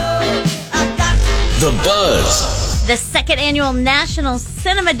The Buzz. The second annual National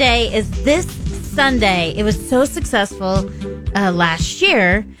Cinema Day is this Sunday. It was so successful last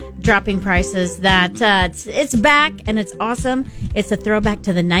year, dropping prices, that it's back and it's awesome. It's a throwback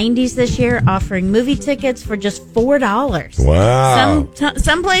to the 90s this year, offering movie tickets for just $4. Wow.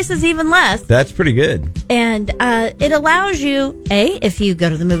 Some places even less. That's pretty good. And it allows you, if you go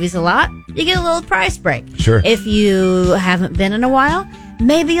to the movies a lot, you get a little price break. Sure. If you haven't been in a while,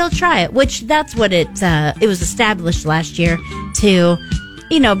 maybe you'll try it, which that's what it was established last year to,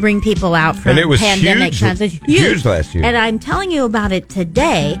 bring people out from and it was pandemic times. Huge last year. And I'm telling you about it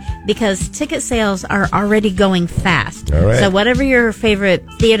today because ticket sales are already going fast. All right. So whatever your favorite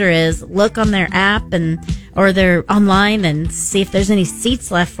theater is, look on their app or they're online and see if there's any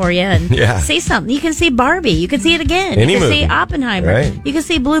seats left for you and see something. You can see Barbie. You can see it again. Any you can movie. see Oppenheimer. Right. You can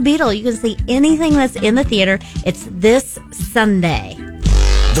see Blue Beetle. You can see anything that's in the theater. It's this Sunday.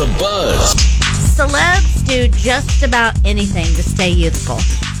 The Buzz. Celebs do just about anything to stay youthful.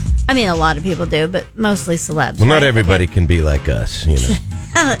 I mean, a lot of people do, but mostly celebs. Well, not everybody can be like us,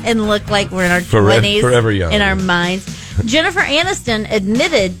 and look like we're in our 20s. Forever young. In our minds. Jennifer Aniston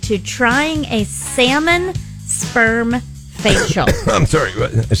admitted to trying a salmon sperm facial. I'm sorry,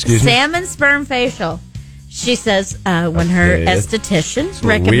 what? Excuse me? Salmon sperm facial. She says when her esthetician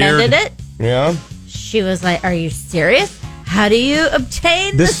recommended it, she was like, "Are you serious? How do you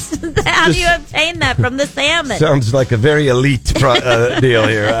obtain this? How do you obtain that from the salmon?" Sounds like a very elite deal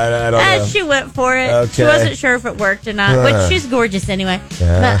here. I don't know. She went for it. Okay. She wasn't sure if it worked or not, which she's gorgeous anyway.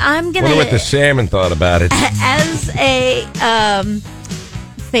 But I'm going to... wonder what the salmon thought about it. As a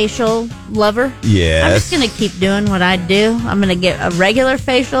facial lover, yes. I'm just going to keep doing what I do. I'm going to get a regular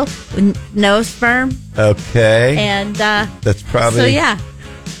facial with no sperm. Okay. And that's probably... So, yeah.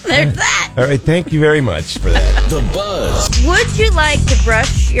 There's that. All right, thank you very much for that. The Buzz. Would you like to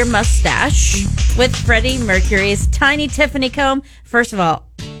brush your mustache with Freddie Mercury's tiny Tiffany comb? First of all,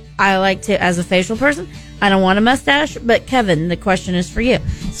 I like to, as a facial person, I don't want a mustache, but Kevin, the question is for you.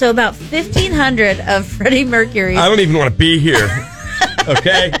 So about 1,500 of Freddie Mercury's... I don't even want to be here,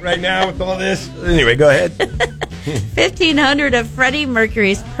 okay, right now with all this. Anyway, go ahead. 1,500 of Freddie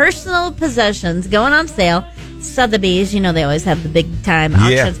Mercury's personal possessions going on sale. Sotheby's, they always have the big time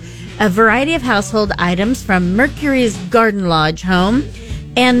auctions. A variety of household items from Mercury's Garden Lodge home.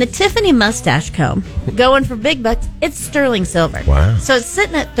 And the Tiffany mustache comb, going for big bucks, it's sterling silver. Wow. So it's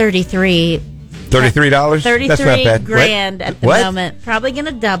sitting at $33. $33? That's not bad. $33,000 at the moment. Probably going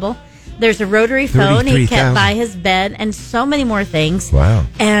to double. There's a rotary phone he kept by his bed and so many more things. Wow.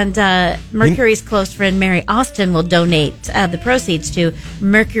 And Mercury's close friend Mary Austin will donate the proceeds to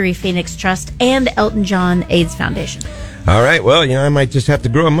Mercury Phoenix Trust and Elton John AIDS Foundation. All right. Well, I might just have to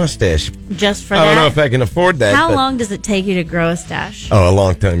grow a mustache. Just for that? I don't know if I can afford that. How long does it take you to grow a stash? Oh, a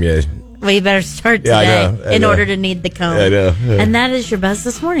long time, yeah. Well, you better start today I know. in order to need the comb. I know. Yeah. And that is your buzz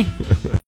this morning.